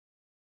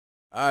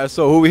All right,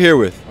 so who we here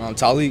with?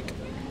 Talik.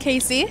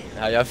 Casey.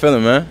 How y'all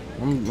feeling, man?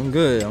 I'm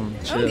good. I'm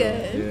chill. I'm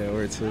good. Yeah,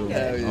 we're too.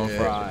 Good. On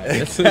fried.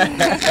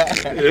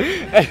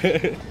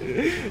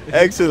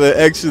 Excellent,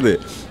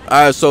 excellent.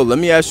 All right, so let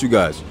me ask you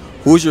guys,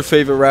 who's your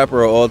favorite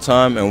rapper of all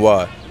time and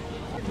why?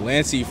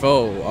 Lancey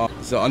Foe.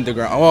 He's an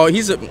underground. Well,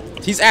 he's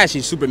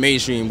actually super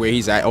mainstream where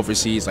he's at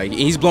overseas. Like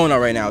he's blowing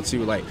up right now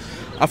too. Like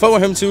I fuck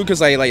with him too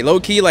because like low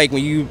key, like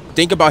when you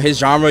think about his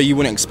genre, you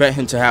wouldn't expect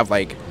him to have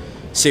like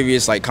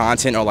serious like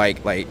content or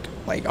like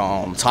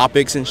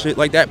topics and shit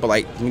like that. But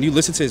like when you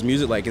listen to his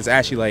music, like it's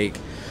actually like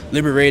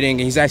liberating,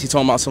 and he's actually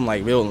talking about some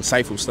like real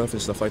insightful stuff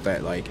and stuff like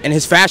that. Like, and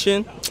his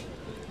fashion,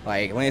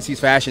 like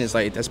Lancey's fashion is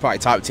like that's probably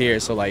top tier.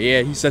 So like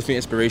yeah, he's definitely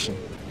inspiration.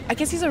 I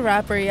guess he's a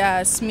rapper,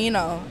 yeah.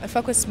 Smino. I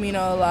fuck with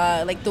Smino a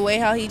lot. Like the way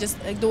how he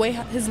just, like the way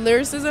his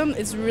lyricism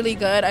is really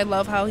good. I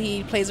love how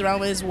he plays around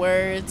with his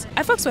words.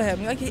 I fucks with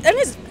him. Like,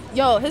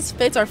 and his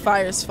fits are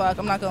fire as fuck.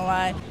 I'm not gonna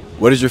lie.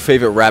 What is your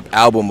favorite rap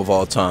album of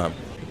all time?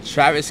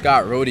 Travis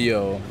Scott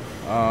Rodeo.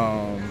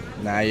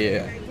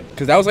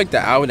 Cause that was like the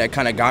album that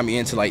kind of got me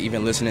into like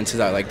even listening to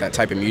that like that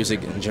type of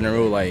music in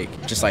general,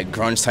 like just like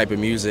grunge type of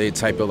music,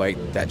 type of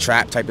like that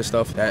trap type of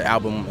stuff. That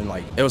album, and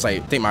like it was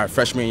like I think my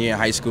freshman year in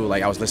high school,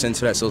 like I was listening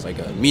to that, so it was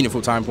like a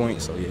meaningful time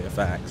point. So yeah,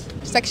 facts.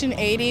 Section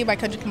 80 by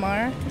Kendrick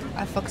Lamar.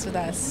 I fucks with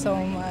that so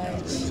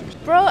much,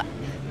 bro.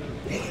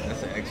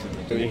 That's an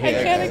excellent. I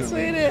can't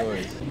explain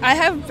it. I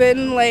have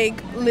been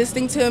like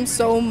listening to him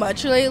so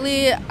much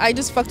lately. I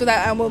just fucked with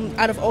that album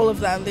out of all of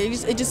them.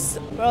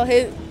 Bro,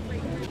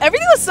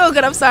 everything was so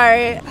good. I'm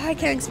sorry, I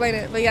can't explain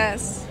it, but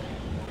yes.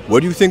 What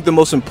do you think the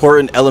most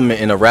important element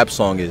in a rap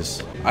song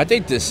is? I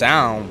think the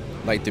sound,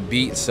 like the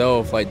beat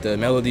itself, like the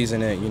melodies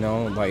in it, you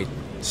know, like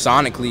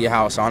sonically,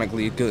 how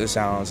sonically good it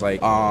sounds.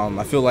 Like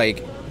I feel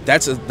like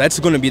that's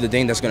going to be the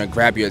thing that's going to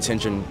grab your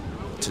attention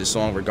to the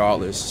song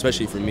regardless,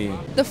 especially for me.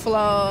 The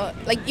flow,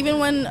 like even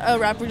when a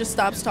rapper just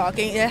stops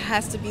talking, it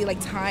has to be like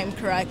timed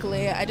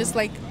correctly. I just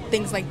like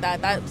things like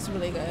that. That's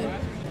really good.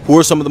 Who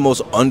are some of the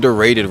most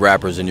underrated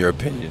rappers in your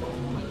opinion?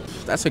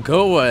 That's a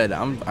good one.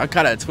 I'm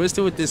kind of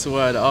twisted with this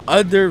one.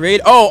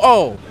 Underrated.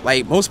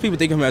 Like most people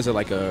think of him as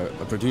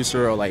a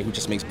producer or like who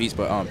just makes beats,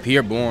 but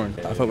Pierre Bourne.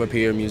 I fuck with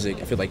Pierre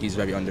music. I feel like he's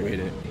very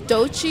underrated.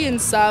 Doechii and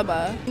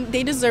Saba,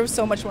 they deserve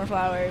so much more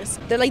flowers.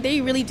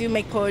 They really do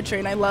make poetry,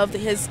 and I love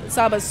his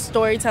Saba's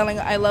storytelling.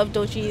 I love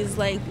Doechii's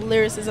like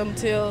lyricism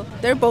too.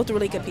 They're both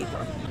really good people.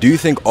 Do you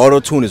think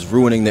auto-tune is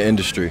ruining the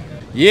industry?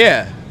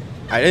 Yeah.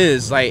 It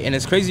is, like, and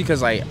it's crazy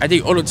because like I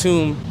think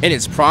auto-tune in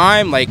its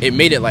prime, like it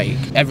made it like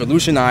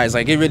evolutionized,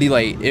 like it really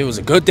like it was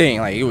a good thing,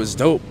 like it was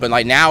dope. But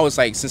like now it's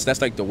like, since that's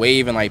like the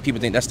wave and like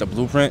people think that's the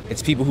blueprint,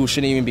 it's people who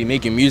shouldn't even be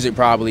making music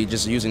probably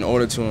just using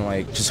auto-tune,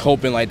 like just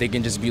hoping like they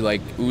can just be like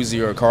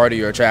Uzi or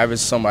Cardi or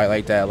Travis, somebody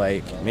like that.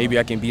 Like maybe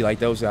I can be like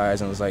those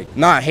guys, and it's like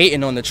not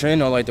hating on the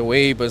trend or like the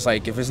wave, but it's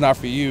like if it's not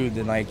for you,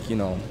 then like, you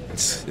know,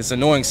 it's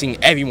annoying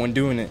seeing everyone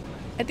doing it.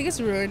 I think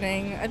it's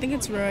ruining. I think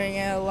it's ruining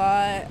it a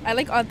lot. I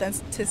like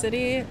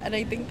authenticity, and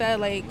I think that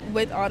like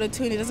with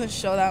auto-tune, it doesn't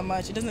show that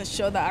much. It doesn't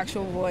show the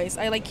actual voice.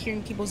 I like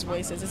hearing people's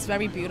voices. It's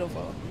very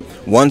beautiful.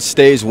 One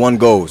stays, one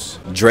goes.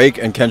 Drake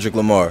and Kendrick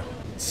Lamar.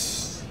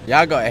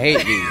 Y'all gonna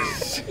hate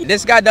me.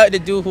 This got nothing to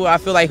do who I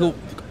feel like who.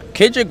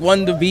 Kendrick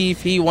won the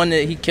beef.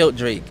 He killed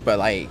Drake. But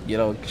like, you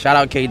know, shout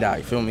out K-Dot,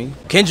 you feel me?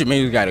 Kendrick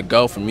maybe gotta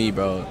go for me,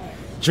 bro.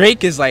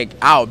 Drake is like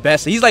our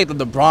best. He's like the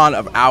LeBron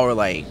of our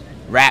like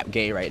rap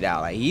game right now.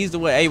 Like he's the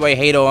one everybody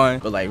hate on,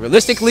 but like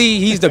realistically,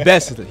 he's the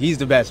best. He's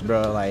the best,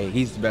 bro. Like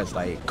he's the best.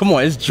 Like come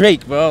on, it's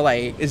Drake, bro.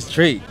 Like it's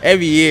Drake.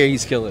 Every year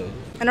he's killing.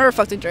 I never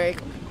fucked with Drake,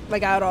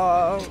 like at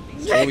all.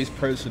 It's always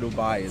personal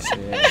bias,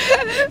 man.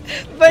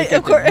 But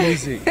of course,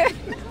 music.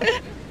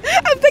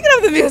 I'm thinking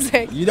of the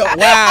music. You know,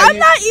 wow. I'm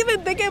not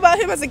even thinking about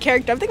him as a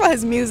character. I'm thinking about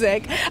his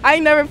music. I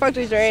never fucked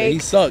with Drake. So he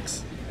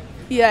sucks.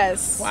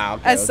 Yes. Wow.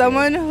 Okay, as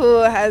someone who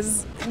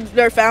has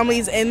their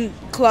families in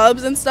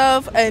clubs and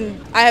stuff, and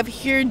I have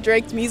heard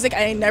Drake's music,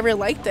 I never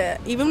liked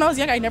it. Even when I was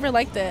young, I never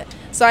liked it.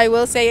 So I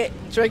will say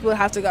Drake will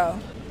have to go.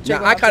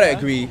 Yeah, I kind of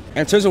agree.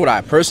 In terms of what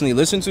I personally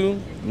listen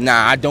to,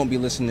 nah, I don't be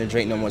listening to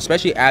Drake no more.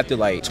 Especially after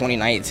like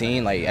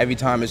 2019, like every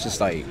time it's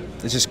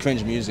just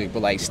cringe music.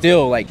 But like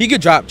still, like he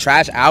could drop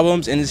trash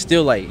albums and it's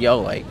still like, yo,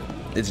 like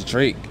it's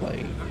Drake.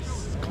 Like,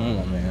 come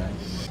on, man.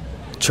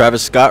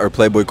 Travis Scott or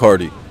Playboi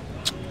Carti?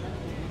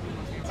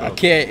 I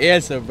can't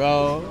answer,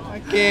 bro. I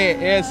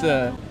can't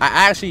answer.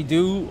 I actually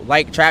do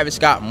like Travis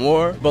Scott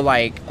more, but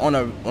like on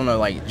a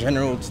like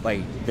general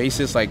like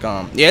basis, like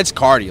yeah, it's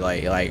Cardi.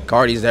 Like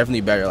Cardi's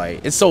definitely better.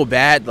 Like it's so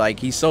bad. Like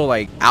he's so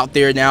like out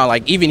there now.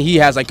 Like even he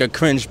has like a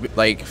cringe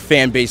like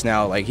fan base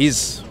now. Like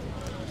he's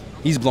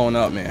blown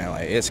up, man.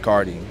 Like it's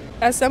Cardi.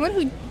 As someone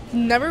who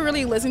never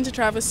really listened to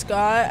Travis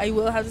Scott, I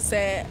will have to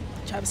say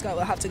Travis Scott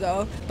will have to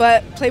go.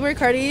 But Playboi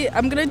Carti,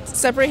 I'm gonna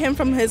separate him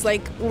from his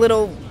like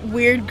little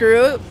weird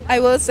group.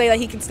 I will say that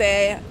he can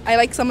stay. I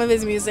like some of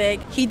his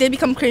music. He did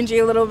become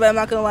cringy a little bit, I'm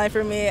not gonna lie,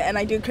 for me, and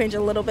I do cringe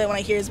a little bit when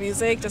I hear his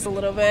music, just a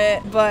little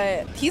bit.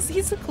 But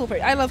he's a cool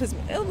person. I love his.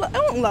 I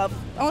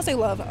won't say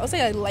love. I'll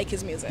say I like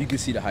his music. You can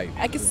see the hype.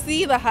 I can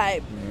see the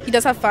hype. He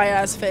does have fire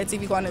ass fits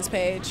if you go on his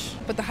page,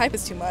 but the hype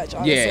is too much.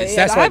 Honestly. Yeah,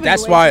 that's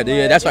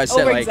why I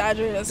said like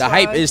the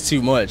hype is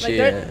too much. Like,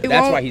 yeah,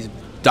 that's why he's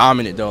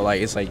dominant though.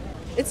 Like it's like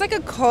a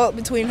cult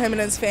between him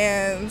and his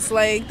fans.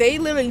 Like they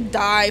literally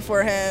die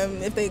for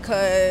him if they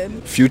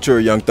could. Future or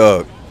Young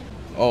Thug?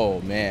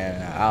 Oh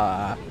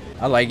man,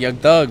 I like Young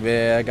Thug,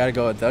 man. I gotta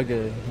go with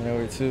Thugger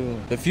number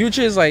 2. The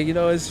Future is like,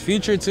 it's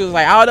Future too. It's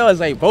like I don't know.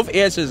 It's like both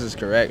answers is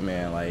correct,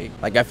 man.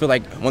 Like I feel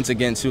like once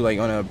again too, like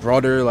on a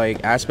broader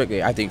like aspect,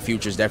 I think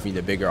Future is definitely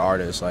the bigger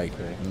artist. Like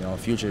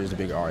Future is the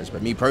bigger artist.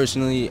 But me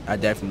personally, I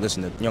definitely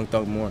listen to Young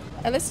Thug more.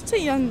 I listen to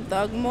Young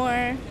Thug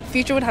more.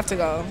 Future would have to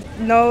go.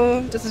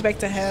 No disrespect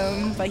to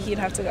him, but he'd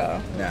have to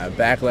go. Nah,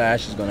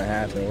 backlash is gonna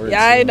happen.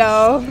 Yeah, I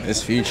know.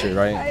 It's Future,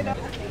 right? I know.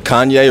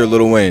 Kanye or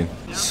Lil Wayne?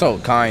 So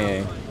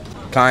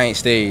Kanye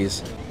stays.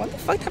 What the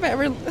fuck have I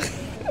ever?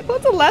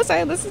 What's the last time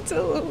I listened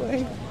to Lil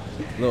Wayne?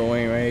 Lil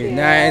Wayne, right? Yeah.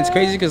 Nah, it's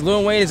crazy because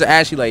Lil Wayne is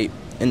actually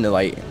in the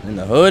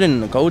hood and in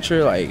the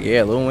culture. Like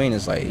yeah, Lil Wayne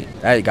is like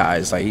that guy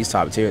is like he's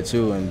top tier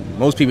too, and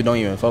most people don't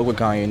even fuck with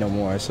Kanye no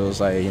more. So it's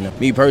like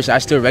me personally, I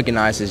still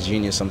recognize his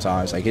genius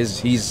sometimes. Like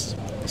he's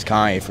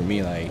Kanye for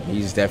me. Like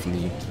he's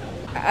definitely.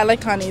 I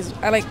like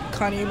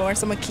Kanye more,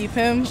 so I'm gonna keep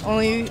him.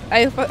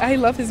 I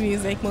love his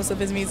music, most of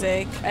his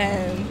music,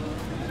 and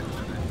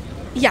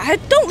yeah, I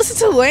don't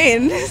listen to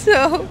Wayne,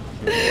 so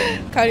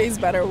Kanye's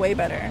better, way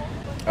better.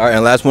 All right,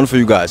 and last one for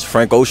you guys: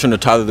 Frank Ocean or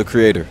Tyler the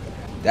Creator?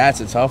 That's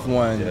a tough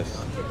one. Yes.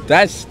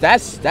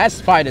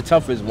 That's probably the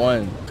toughest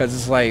one because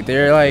it's like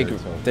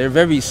they're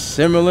very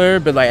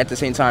similar, but like at the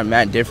same time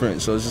mad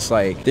different. So it's just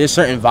like there's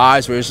certain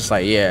vibes where it's just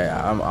like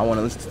I want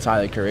to listen to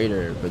Tyler the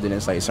Creator, but then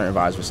it's like certain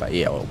vibes where it's like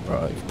well,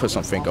 bro, put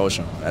some Frank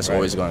Ocean. That's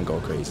always gonna go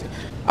crazy.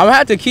 I'm gonna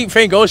have to keep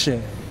Frank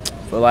Ocean,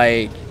 but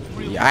like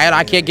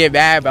I can't get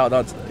mad about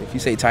that. If you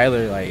say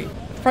Tyler, like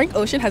Frank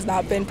Ocean has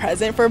not been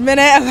present for a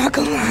minute. I'm not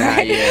gonna lie.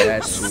 Nah, yeah,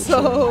 that's true.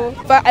 So,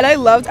 but I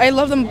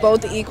love them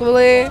both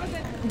equally.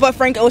 But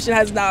Frank Ocean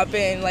has not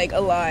been like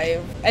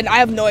alive, and I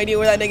have no idea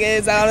where that nigga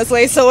is,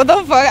 honestly. So what the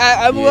fuck?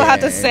 I will have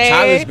to say.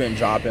 Tyler's been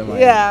dropping.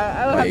 Like,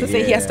 I will have to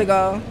say he has to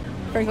go.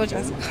 Frank Ocean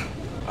has to go.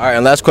 All right,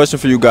 and last question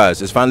for you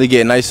guys: it's finally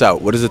getting nice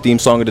out. What is the theme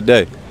song of the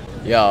day?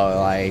 Yo,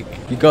 like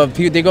they're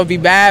gonna be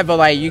bad, but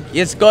like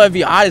it's gonna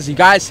be honest. You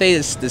guys say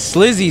it's the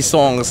Slizzy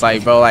songs,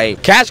 like bro,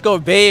 like Cash Go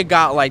Bay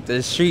got like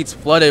the streets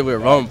flooded with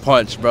Rum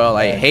Punch, bro.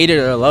 Like hate it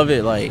or love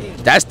it, like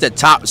that's the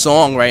top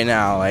song right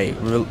now. Like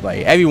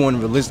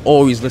everyone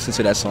always listen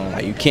to that song.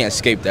 Like you can't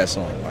escape that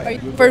song.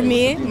 Like. For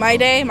me, my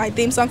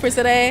theme song for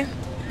today,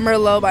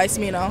 Merlot by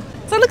Smino.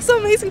 So it looks so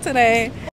amazing today.